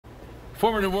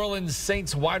Former New Orleans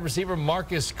Saints wide receiver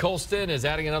Marques Colston is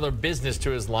adding another business to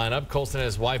his lineup. Colston and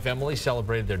his wife Emily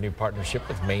celebrated their new partnership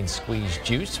with Main Squeeze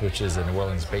Juice, which is a New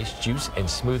Orleans-based juice and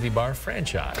smoothie bar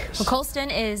franchise. Well, Colston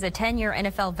is a 10-year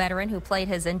NFL veteran who played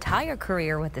his entire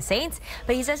career with the Saints,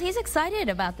 but he says he's excited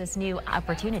about this new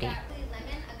opportunity.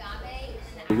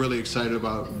 We're really excited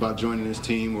about joining this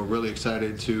team. We're really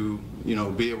excited to,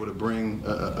 be able to bring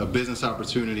a business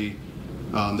opportunity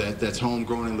that's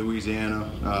homegrown in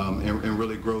Louisiana, and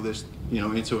really grow this,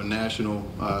 into a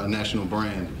national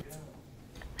brand.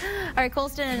 All right,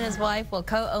 Colston and his wife will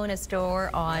co-own a store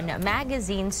on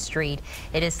Magazine Street.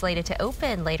 It is slated to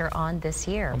open later on this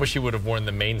year. I wish he would have worn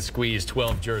the Main Squeeze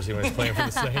 12 jersey when he was playing for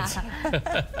the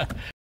Saints.